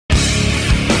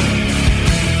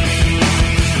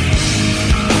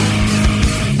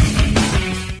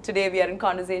today we are in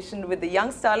conversation with the young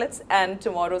starlets and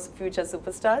tomorrow's future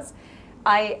superstars.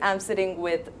 I am sitting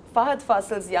with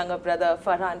Faasil's younger brother,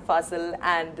 Farhaan Faasil,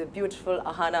 and the beautiful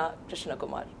Ahaana Krishna.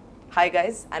 Hi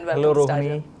guys, and welcome Hello, to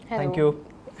Rohini. Starter. Thank you.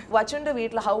 Vachunda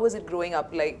veetla, how was it growing up?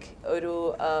 Like,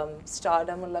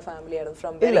 stardom ulla family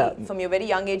from your very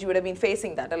young age, you would have been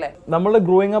facing that, alle?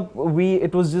 Growing up,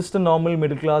 it was just a normal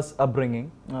middle class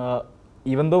upbringing.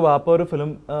 Even though Vapa or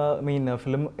film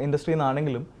industry in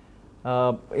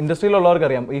industry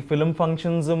film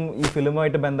functions film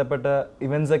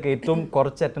events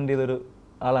attend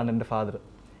father.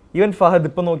 Even Fahad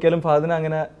father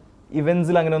events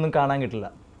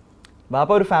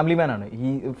Vapa is a family man.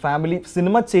 He family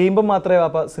cinema chamber matra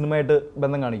Vapa cinema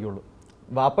bandang kanikkullu.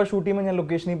 Vapa shoot cheyyumbol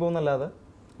location il povunallada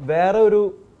vera oru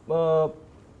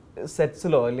sets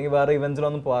lo allengil vera events lo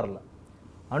onnum povarilla.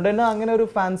 Adonde angane oru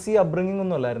fancy upbringing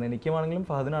onnum allarunnu. Enikkumanengilum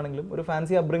Fahadinanengilum oru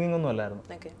fancy upbringing onnum allarunnu.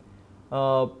 Okay.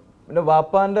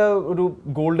 Vapante oru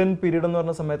golden period ennu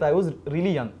parna samayathu I was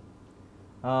really young.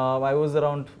 I was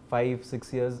around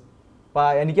 5-6 years.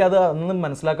 എനിക്ക് അത് അന്ന്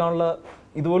മനസ്സിലാക്കാനുള്ള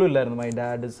ഇതുപോലും ഇല്ലായിരുന്നു. My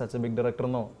dad is such A big director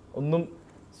എന്നോ ഒന്നും.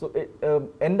 So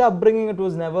എൻ്റെ upbringing it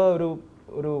was never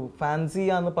ഒരു fancy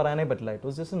ആണെന്ന് പറയാനേ പറ്റില്ല. It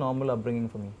was just A normal upbringing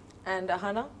for me. And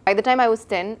Ahana? By the time I was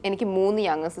 10 എനിക്ക് 3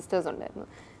 യങ്ങർ സിസ്റ്റേഴ്സ് ഉണ്ടായിരുന്നു.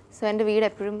 സോ എൻ്റെ വീട്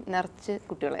എപ്പോഴും നിറച്ച്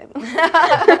കുട്ടികളായിരുന്നു.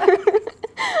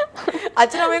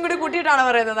 അച്ഛനും അമ്മയും കൂടി കൂട്ടിയിട്ടാണ്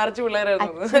പറയുന്നത് നിറച്ച്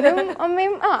പിള്ളേരായിരുന്നു? അച്ഛനും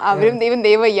അമ്മയും അവരും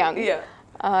ദൈവ യങ്.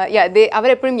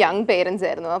 അവരെപ്പോഴും യങ് പേരൻസ്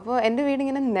ആയിരുന്നു. അപ്പോൾ എൻ്റെ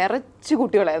വീടിങ്ങനെ നിറച്ച്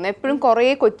കുട്ടികളായിരുന്നു. എപ്പോഴും കുറേ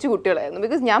കൊച്ചു കുട്ടികളായിരുന്നു.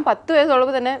 ബിക്കോസ് ഞാൻ 10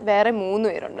 വയസ്സുള്ളപ്പോൾ തന്നെ വേറെ 3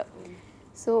 പേരുണ്ട്.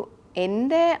 സോ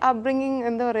എൻ്റെ അപ്ബ്രിങ്ങിങ്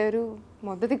എന്താ പറയുക, ഒരു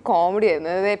മൊത്തത്തിൽ കോമഡി ആയിരുന്നു.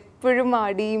 അതായത് എപ്പോഴും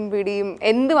അടിയും പിടിയും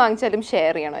എന്ത് വാങ്ങിച്ചാലും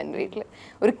ഷെയർ ചെയ്യണം എൻ്റെ വീട്ടിൽ.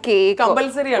 ഒരു കേക്ക്,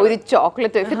 ഒരു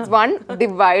chocolate, if it's 1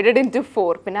 divided into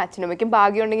 4. പിന്നെ അച്ഛനമ്മയ്ക്കും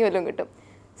ഭാഗ്യം ഉണ്ടെങ്കിൽ വല്ലതും കിട്ടും.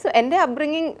 സോ എൻ്റെ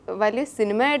അപ്ബ്രിങ്ങിങ് വലിയ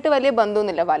സിനിമയായിട്ട് വലിയ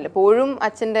ബന്ധമൊന്നുമില്ല. വല്ലപ്പോഴും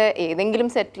അച്ഛൻ്റെ ഏതെങ്കിലും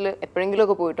സെറ്റിൽ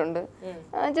എപ്പോഴെങ്കിലുമൊക്കെ പോയിട്ടുണ്ട്.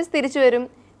 ജസ്റ്റ് തിരിച്ചു വരും.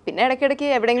 പിന്നെ ഇടയ്ക്കിടയ്ക്ക്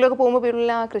എവിടെയെങ്കിലുമൊക്കെ പോകുമ്പോൾ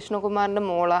പേരുള്ള കൃഷ്ണകുമാറിൻ്റെ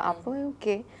മോള, അപ്പോൾ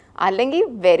ഓക്കെ. അല്ലെങ്കിൽ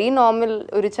വെരി നോർമൽ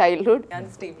ഒരു childhood.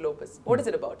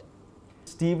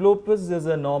 Steve Lopez is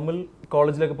A normal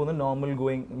കോളേജിലൊക്കെ പോകുന്ന നോർമൽ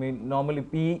ഗോയിങ് നോർമൽ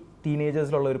ഈ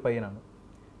ടീനേജേഴ്സിലുള്ള ഒരു പയ്യനാണ്.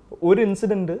 ഒരു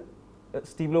ഇൻസിഡൻറ്റ്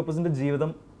സ്റ്റീവ് ലോപ്പസിൻ്റെ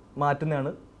ജീവിതം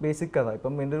മാറ്റുന്നതാണ് ബേസിക് കഥ.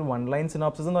 ഇപ്പം എൻ്റെ ഒരു 1 ലൈൻ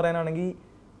സിനോപ്സിസ് എന്ന് പറയാനാണെങ്കിൽ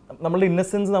നമ്മളുടെ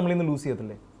ഇന്നസെൻസ് നമ്മളിന്ന് ലൂസ്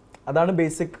ചെയ്യത്തില്ലേ, അതാണ്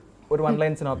ബേസിക് ഒരു 1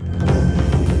 ലൈൻ സിനോപ്സിസ്.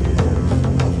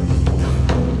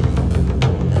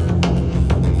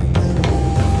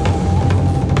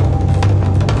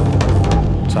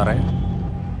 സാറേ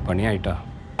പണിയായിട്ടാ.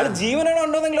 ജീവനാണോ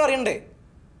ഉണ്ടോന്നെങ്കിലും അറിയണ്ടേ?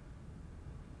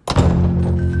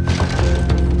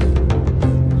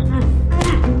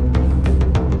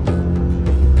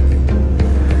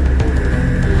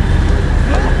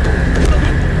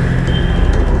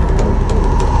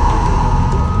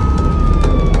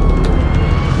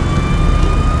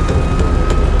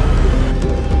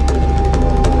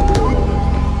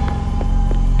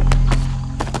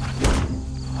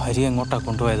 ഹരി എങ്ങോട്ടാ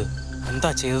കൊണ്ടുപോയത്? എന്താ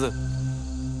ചെയ്തത്?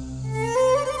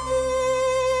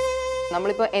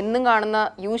 നമ്മളിപ്പോൾ എന്നും കാണുന്ന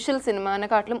യൂഷ്വൽ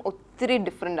സിനിമാനെക്കാട്ടിലും ഒത്തിരി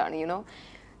ഡിഫറെൻ്റ് ആണ്. യുനോ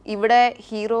ഇവിടെ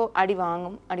ഹീറോ അടി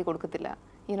വാങ്ങും, അടി കൊടുക്കത്തില്ല.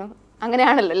 യുനോ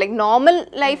അങ്ങനെയാണല്ലോ. ലൈക്ക് നോർമൽ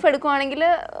ലൈഫ് എടുക്കുവാണെങ്കിൽ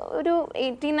ഒരു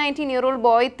 18-19 ഇയർ ഓൾഡ്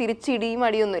ബോയ് തിരിച്ചിടിയും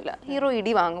അടിയൊന്നുമില്ല. ഹീറോ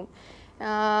ഇടി വാങ്ങും.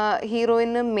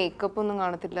 ഹീറോയിന് മേക്കപ്പ് ഒന്നും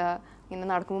കാണത്തില്ല, ഇങ്ങനെ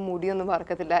നടക്കുമ്പോൾ മുടിയൊന്നും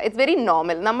പറക്കത്തില്ല. It's very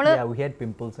normal. നമ്മൾ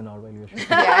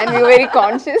വെരി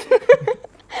കോൺഷ്യസ്.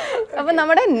 അപ്പോൾ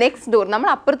നമ്മുടെ നെക്സ്റ്റ് ഡോർ, നമ്മൾ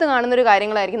അപ്പുറത്ത് കാണുന്ന ഒരു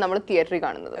കാര്യങ്ങളായിരിക്കും നമ്മൾ തിയേറ്ററിൽ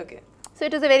കാണുന്നത്. So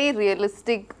it is a very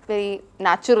realistic, very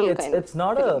natural kind. It's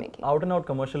not a out and out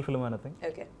commercial film or anything.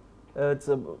 Okay. It's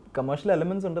a commercial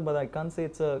elements under, but I can't say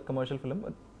it's a commercial film.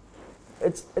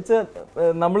 It's a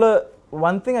nammal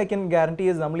one thing I can guarantee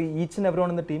is nammal each and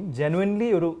everyone in the team genuinely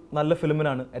oru nalla film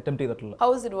nanu attempt cheyittullu.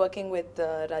 How is it working with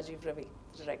Rajiv Ravi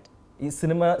direct? Ee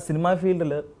cinema field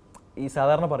il ee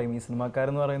sadharana parayum ee cinemakkar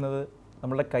ennu parayunnathu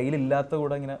nammude kayil illatha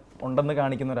kuda ingane undennu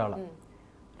kanikkunna oralana.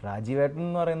 രാജീവേട്ടൻ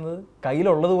എന്ന് പറയുന്നത്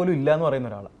കയ്യിലുള്ളത് പോലും ഇല്ല എന്ന് പറയുന്ന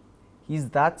ഒരാളാണ്. He's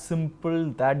that simple,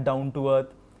 that down to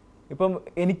earth. ഇപ്പം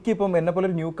എനിക്കിപ്പം എന്നെ പോലെ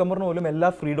ഒരു ന്യൂ കമറിന് പോലും എല്ലാ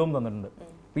ഫ്രീഡവും തന്നിട്ടുണ്ട്.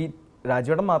 ഇപ്പം ഈ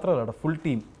രാജീവേട്ടൻ മാത്രമല്ല കേട്ടോ, ഫുൾ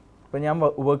ടീം. ഇപ്പം ഞാൻ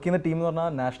വർക്ക് ചെയ്യുന്ന ടീം എന്ന് പറഞ്ഞാൽ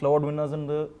നാഷണൽ അവാർഡ് വിന്നേഴ്സ്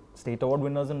ഉണ്ട്, സ്റ്റേറ്റ് അവാർഡ്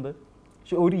വിന്നേഴ്സ് ഉണ്ട്.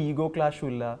 പക്ഷെ ഒരു ഈഗോ ക്ലാഷും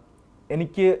ഇല്ല.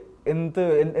 എനിക്ക്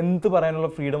എന്ത് പറയാനുള്ള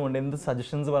ഫ്രീഡം ഉണ്ട്, എന്ത്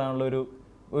സജഷൻസ് പറയാനുള്ള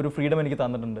ഒരു ഫ്രീഡം എനിക്ക്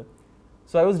തന്നിട്ടുണ്ട്.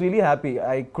 So I was really happy.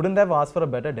 I couldn't have asked four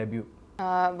A better debut.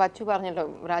 വച്ചു പറഞ്ഞല്ലോ,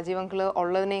 രാജീവ് അങ്കിൾ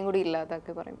ഉള്ളതിനെയും കൂടി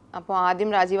ഇല്ലാതൊക്കെ പറയും. അപ്പോൾ ആദ്യം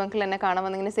രാജീവ് അങ്കിൾ എന്നെ കാണാൻ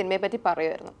വന്നിങ്ങനെ സിനിമയെ പറ്റി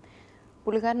പറയുമായിരുന്നു.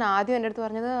 പുള്ളിക്കാരൻ ആദ്യം എൻ്റെ അടുത്ത്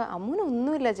പറഞ്ഞത്,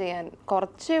 അമ്മൂനൊന്നുമില്ല ചെയ്യാൻ,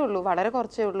 കുറച്ചേ ഉള്ളൂ, വളരെ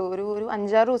കുറച്ചേ ഉള്ളൂ, ഒരു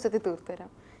 5-6 ദിവസത്തിൽ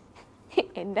തീർത്തുതരാം.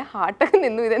 എൻ്റെ ഹാർട്ടൊക്കെ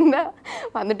നിന്നു, ഇതെന്താ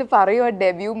വന്നിട്ട് പറയുക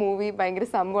ഡെബ്യൂ മൂവി ഭയങ്കര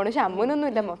സംഭവമാണ്. പക്ഷെ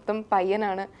അമ്മൂനൊന്നുമില്ല, മൊത്തം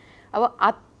പയ്യനാണ്. അപ്പോൾ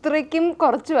അത്രയ്ക്കും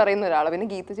കുറച്ച് പറയുന്ന ഒരാളാണ്. പിന്നെ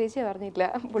ഗീത ചേച്ചി പറഞ്ഞിട്ടില്ല,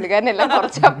 പുള്ളിക്കാരനെല്ലാം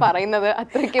കുറച്ചാ പറയുന്നത്.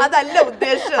 അത്രയ്ക്കും അതല്ല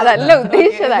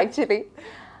ഉദ്ദേശിച്ചത് ആക്ച്വലി.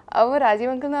 അപ്പോൾ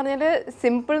രാജീവ് അങ്കിൾ എന്ന് പറഞ്ഞാൽ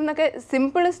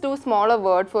simple is to small A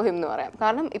word for him എന്ന് പറയാം.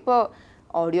 കാരണം ഇപ്പോൾ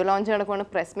ഓഡിയോ ലോഞ്ച് നടക്കുവാണ്,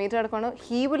 പ്രസ് മീറ്റ് നടക്കുവാണ്,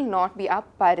 ഹീ വിൽ നോട്ട് ബി ആ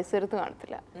പരിസരത്ത്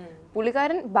കാണത്തില്ല.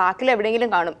 പുള്ളിക്കാരൻ ബാക്കിൽ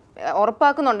എവിടെയെങ്കിലും കാണും,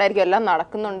 ഉറപ്പാക്കുന്നുണ്ടായിരിക്കും എല്ലാം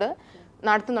നടത്തുന്നുണ്ട്,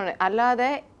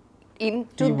 അല്ലാതെ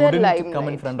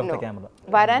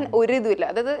വരാൻ ഒരു ഇതുമില്ല.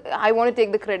 അതായത് I won't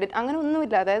take the credit അങ്ങനെ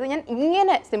ഒന്നുമില്ല. അതായത് ഞാൻ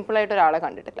ഇങ്ങനെ സിമ്പിൾ ആയിട്ട് ഒരാളെ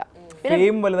കണ്ടിട്ടില്ല.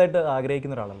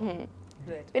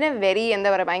 പിന്നെ വെരി എന്താ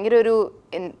പറയുക, ഭയങ്കര ഒരു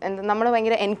നമ്മൾ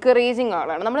ഭയങ്കര എൻകറേജിങ്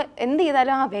ആളാണ്. നമ്മൾ എന്ത്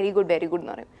ചെയ്താലും വെരി ഗുഡ്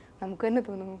എന്ന് പറയും. നമുക്ക് തന്നെ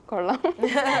തോന്നും കൊള്ളാം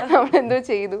നമ്മൾ എന്തോ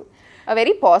ചെയ്തു.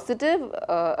 Very positive,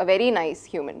 very nice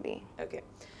human being. Okay.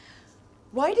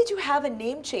 Why did you have a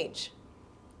name change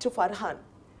to Farhaan?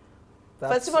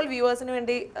 First of all, viewers nu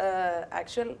vendi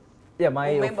actual my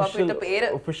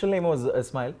official name was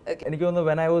Ismail. എനിക്ക് തോന്നുന്നു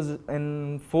when I was in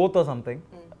 4th or something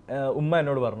ഉമ്മ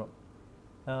എന്നോട് പറഞ്ഞു,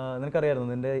 നിനക്കറിയായിരുന്നു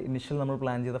നിന്റെ initial നമ്മൾ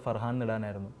plan ചെയ്ത ഫർഹാൻ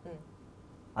ഇടാനായിരുന്നു.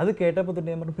 അത് കേട്ടപ്പോൾ തൊട്ട്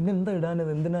ഞാൻ പറഞ്ഞു, പിന്നെ എന്താ ഇടാനത്,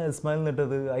 എന്തിനാ Ismail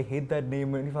നിട്ടത്, I hate that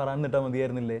name, എനിക്ക് ഫർഹാൻ നിട്ടാൽ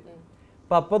മതിയായിരുന്നില്ലേ.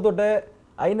 അപ്പോൾ തൊട്ടേ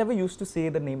I never use to say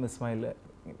the name Ismail.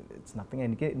 It's nothing,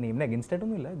 എനിക്ക് നെയിമിന് അഗൻസ്റ്റ്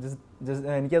ആയിട്ടൊന്നുമില്ല, ജസ്റ്റ്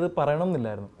എനിക്കത്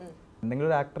പറയണമെന്നില്ലായിരുന്നു. എന്തെങ്കിലും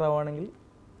ഒരു ആക്ടർ ആവുകയാണെങ്കിൽ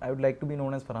I would like to B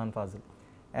known as Farhan Fazil.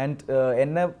 And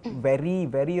എന്നെ വെരി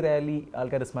വെരി റയർലി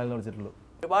ആൾക്കാർ ഇസ്മായിൽ എന്ന് വിളിച്ചിട്ടുള്ളൂ.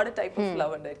 ഒരുപാട് ടൈപ്പ് ഓഫ്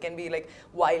ലവ് ഉണ്ട്. It can be like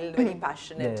wild, very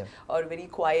passionate or very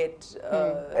quiet.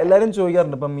 എല്ലാവരും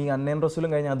ചോദിക്കാറുണ്ട് ഇപ്പം ഈ അന്നേൻ റസൂലും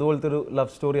കഴിഞ്ഞ അതുപോലത്തെ ഒരു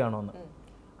ലവ് സ്റ്റോറി ആണോ എന്ന്.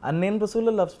 അന്നേൻ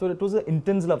റസൂലിലെ love story it was A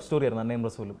intense love story ആയിരുന്നു അന്നേൻ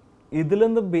റസൂലും.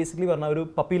 ഇതിലെന്ത് ബേസിക്കലി പറഞ്ഞാൽ ഒരു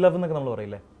പപ്പി ലവ് എന്നൊക്കെ നമ്മൾ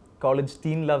പറയില്ലേ, കോളേജ്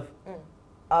ടീൻ ലവ്,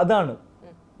 അതാണ്.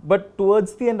 ബട്ട്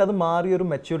ടുവേർഡ്സ് ദി എൻഡ് അത് മാറി ഒരു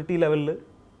മെച്യൂരിറ്റി ലെവലിൽ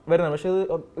വരുന്നതാണ്. പക്ഷെ അത്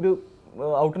ഒരു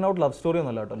out and out love story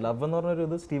ഒന്നുമല്ല കേട്ടോ. ലവ് എന്ന് പറഞ്ഞൊരു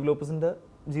ഇത് സ്റ്റീവ് ലോപ്പസിന്റെ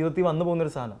ജീവിതത്തിൽ വന്നു പോകുന്ന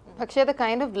ഒരു സാധനം. പക്ഷേ the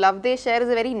kind of love they share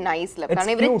is A very nice love.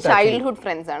 കാരണം ഇവർ ചൈൽഡ്ഹുഡ്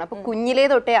ഫ്രണ്ട്സ് ആണ്. അപ്പോൾ കുഞ്ഞിലേ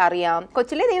തൊട്ടേ അറിയാം.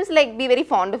 കൊച്ചിലെ ദേ use like be very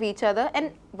fond of each other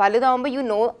and വലുതാവുമ്പോൾ you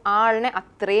know ആളിനെ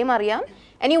അത്രയും അറിയാം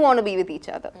and you want to B with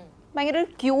each other. ഭയങ്കര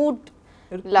ഒരു ക്യൂട്ട്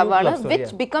ലവ് ആണ്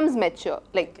which becomes mature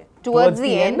like towards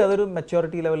the end. അതൊരു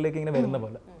മെച്യൂരിറ്റി ലെവലിലേക്ക് ഇങ്ങനെ വരുന്ന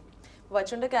പോലെ.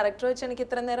 വച്ചുണ്ട് ക്യാരക്ടർ വെച്ച് എനിക്ക്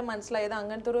ഇത്ര നേരം മനസ്സിലായത്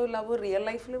അങ്ങനത്തെ ഒരു ലവ് റിയൽ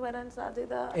ലൈഫിൽ വരാൻ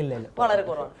സാധ്യത വളരെ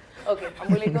കുറവാണ്. ഓക്കെ,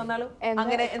 അമ്മുലേക്ക് വന്നാലും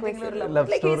അങ്ങനെ എന്തെങ്കിലും ഒരു ലവ്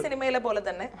ലൈക്ക് ഈ സിനിമയിലെ പോലെ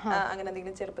തന്നെ അങ്ങനെ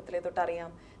എന്തെങ്കിലും ചെറുപ്പത്തിലേ തൊട്ട് അറിയാം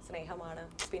സ്നേഹമാണ്.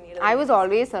 പിന്നീട് I was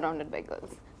always surrounded by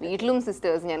girls. വീട്ടിലും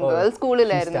സിസ്റ്റേഴ്സ്. ഞാൻ ഗേൾസ്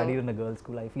സ്കൂളിലായിരുന്നു. studied in a girls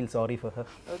school. I feel sorry for her.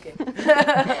 Okay,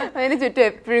 അതിന് ചുറ്റും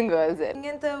എപ്പോഴും ഗേൾസ്.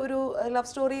 ഇങ്ങനത്തെ ഒരു ലവ്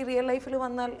സ്റ്റോറി റിയൽ ലൈഫിൽ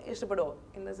വന്നാൽ ഇഷ്ടപ്പെടുമോ?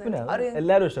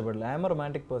 എല്ലാവരും ഇഷ്ടപ്പെടില്ല. I am a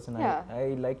romantic person. I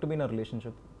like to be in a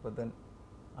relationship, but then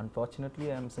unfortunately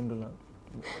I am single now.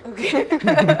 Okay.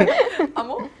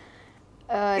 Ammo,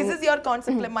 is this your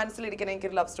concept? മനസ്സിലിരിക്കുന്ന എനിക്ക്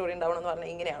ഒരു ലവ് സ്റ്റോറി ഉണ്ടാവണം എന്ന്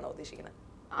പറഞ്ഞാൽ ഇങ്ങനെയാണോ ഉദ്ദേശിക്കുന്നത്?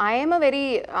 I am a very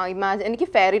എനിക്ക്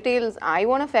fairy tales, I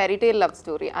want a fairy tale love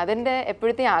story. അതെൻ്റെ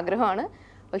എപ്പോഴത്തെ ആഗ്രഹമാണ്.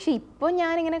 പക്ഷെ ഇപ്പോൾ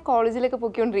ഞാനിങ്ങനെ കോളേജിലൊക്കെ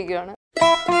പൊയ്ക്കൊണ്ടിരിക്കുകയാണ്.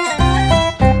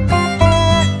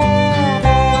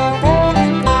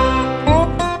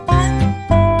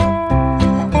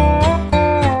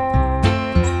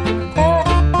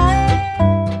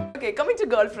 Coming to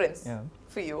girlfriends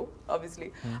for you, obviously.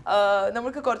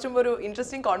 നമുക്ക് കുറച്ചും ഒരു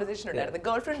ഇൻട്രസ്റ്റിംഗ് കോൺവെർസേഷൻ ഉണ്ടായിരുന്നു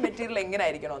ഗേൾഫ്രണ്ട് മെറ്റീരിയൽ എങ്ങനെ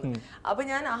ആയിരിക്കണമെന്ന്. അപ്പൊ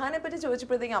ഞാൻ അഹാനെ പറ്റി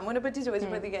ചോദിച്ചപ്പോഴത്തേക്ക് അമ്മുവിനെ പറ്റി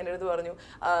ചോദിച്ചപ്പോഴത്തേക്ക് എൻ്റെ അടുത്ത് പറഞ്ഞു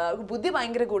ബുദ്ധി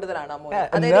ഭയങ്കര കൂടുതലാണ് അമ്മു.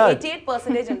 അതായത്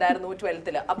 88% ഉണ്ടായിരുന്നു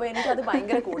 12th. അപ്പൊ എനിക്ക് അത്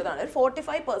ഭയങ്കര കൂടുതലാണ്. ഒരു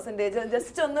 45%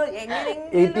 ജസ്റ്റ് ഒന്ന്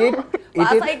എങ്ങനെയെങ്കിലും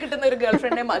പാസ്സായി കിട്ടുന്ന ഒരു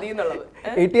ഗേൾഫ്രണ്ടിനെ മതി എന്നുള്ളത്.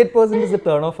 88% is a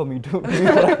turn off for me too.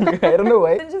 I don't know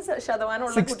why.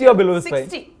 60 or below is fine.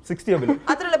 60 or below.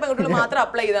 അത്രയുള്ള പെൺകുട്ടികൾ മാത്രം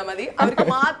അപ്ലൈ ചെയ്താൽ മതി. അവർക്ക്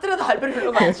മാത്രം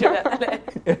താല്പര്യമുള്ള മനുഷ്യരാണ്.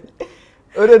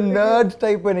 ഒരു നെർഡ്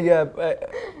ടൈപ്പ് എനിക്ക്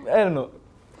ആയിരുന്നു.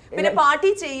 പിന്നെ പാർട്ടി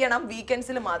ചെയ്യണം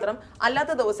വീക്കെൻഡ്സിൽ മാത്രം,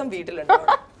 അല്ലാത്ത ദിവസം വീട്ടിലുണ്ടാവും.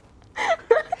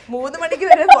 3 മണിക്ക്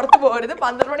വരെ പുറത്ത് പോകരുത്,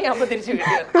 12 മണിയാകുമ്പോൾ തിരിച്ചു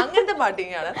വീട്ടിൽ. അങ്ങനത്തെ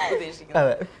പാർട്ടിങ് ആണ്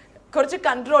ഉദ്ദേശിക്കുന്നത്. കുറച്ച്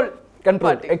കൺട്രോൾ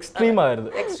എക്സ്ട്രീം ആവരുത്.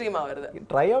 എക്സ്ട്രീം ആവരുത്.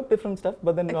 Try out different stuff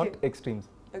but then not extremes.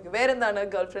 Okay, വേറെന്താണ്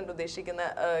ഗേൾഫ്രണ്ട് ഉദ്ദേശിക്കുന്ന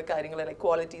കാര്യങ്ങൾ, like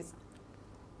qualities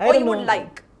you would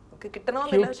like? Okay,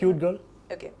 കിട്ടണമെന്നില്ല. Cute girl.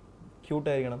 ഓക്കേ, ക്യൂട്ട്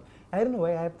ആയിരിക്കണം. I don't know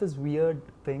why I have this weird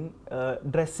thing.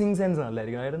 Dressing sense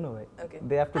നല്ലായിരിക്കണം. I don't know why. Okay.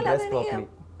 They have to dress properly.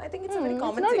 I think it's a very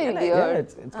common not thing. very Yeah,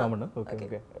 it's common. No?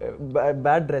 Okay.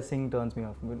 Bad dressing turns me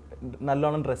off.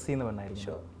 നല്ലോണം dress ചെയ്യുന്ന പെണ്ണായിരിക്കും.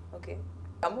 Sure. Okay.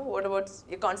 Ammu, what about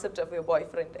your concept of your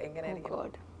boyfriend? എങ്ങനെയായിരിക്കും?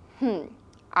 God.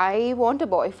 I want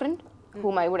a boyfriend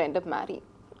whom I would end up marrying.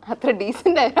 അത്ര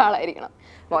decent ആയ ഒരാളായിരിക്കണം.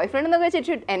 Boyfriend എന്നൊക്കെ വെച്ചാൽ it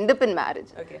should end up in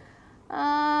marriage. Okay.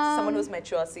 Someone who's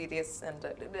mature, serious and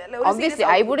obviously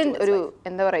I wouldn't ഒരു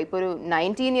എന്താ പറയുക, ഇപ്പോൾ ഒരു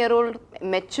 19-year-old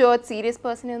മെച്ചുവേർഡ് സീരിയസ്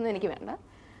പേഴ്സണെ ഒന്നും എനിക്ക് വേണ്ട.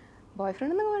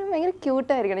 ബോയ്ഫ്രണ്ട് എന്നൊക്കെ പറയുമ്പോൾ ഭയങ്കര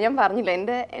ക്യൂട്ടായിരിക്കണം. ഞാൻ പറഞ്ഞില്ല,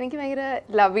 എനിക്ക് ഭയങ്കര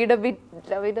ലവി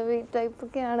ഡബി ടൈപ്പ്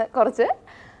ഒക്കെയാണ് കുറച്ച്.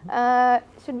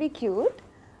 Should be cute.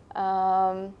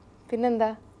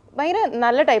 പിന്നെന്താ, ഭയങ്കര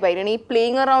നല്ല ടൈപ്പ് ആയിരിക്കണം. ഈ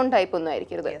പ്ലേയിങ് അറൌണ്ട് ടൈപ്പ് ഒന്നും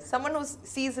ആയിരിക്കരുത്. Someone who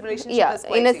sees relationship as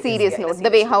quite in a serious note,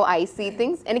 the way how I see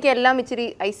things. എനിക്ക് എല്ലാം ഇച്ചിരി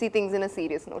I see things in a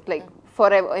serious note, like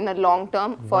forever, in a long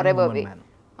term, forever way.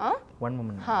 One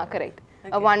woman. Correct.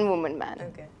 A one woman man.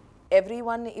 Okay.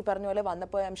 Everyone ഈ പറഞ്ഞ പോലെ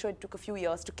വന്നപ്പോൾ I'm sure it took a few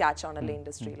years to catch on അല്ലേ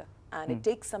ഇൻഡസ്ട്രിയിൽ, and it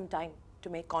takes some time to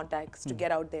make contacts, to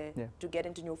get out there, to get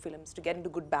into new films, to get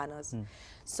into good banners.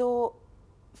 So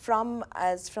from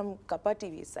Kappa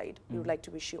TV's side, we would like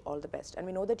to wish you all the best. And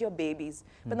we know that you're babies.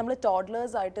 But നമ്മൾ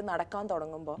toddlers ആയിട്ട് നടക്കാൻ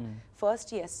തുടങ്ങുമ്പോൾ first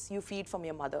yes you feed from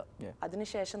your mother.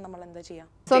 അതിനുശേഷം നമ്മൾ എന്താ ചെയ്യാ?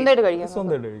 സ്വന്തമായിട്ട് കഴിക്കാം.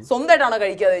 സ്വന്തമായിട്ടാണോ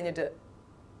കഴിക്കാതെ കഴിഞ്ഞിട്ട്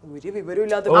ഒരു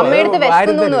വിവരമില്ലാത്ത അമ്മയുടെ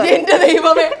വെക്കുന്നു എന്റെ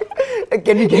ദൈവമേ.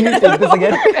 Can you take this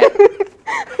again?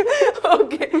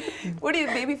 Okay. What do you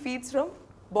baby feeds from?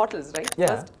 Bottles, right?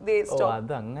 Yeah. First they stop.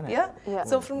 അത് അങ്ങനെ. Yeah.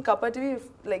 So from Kappa TV,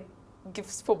 like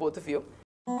gifts for both of you.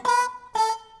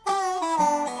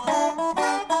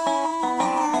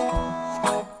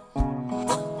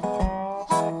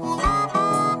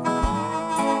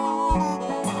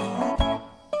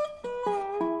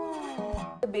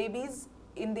 The babies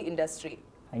in the industry.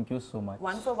 Thank you so much.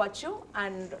 One for Vachu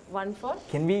and one for.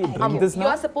 Can we drink this You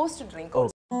now? are supposed to drink. Oh.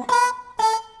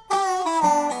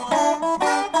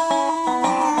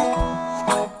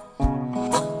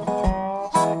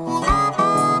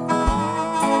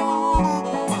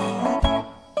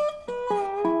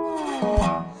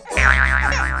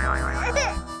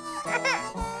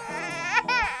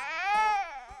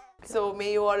 So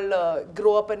may you all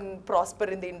grow up and prosper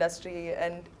in the industry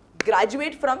and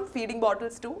graduate from feeding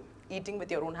bottles to eating with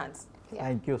your own hands.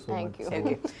 Thank you so much. Thank you.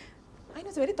 Okay. I know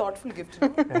it's a very thoughtful gift.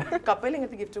 Couple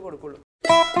ingate gift kodukkollu.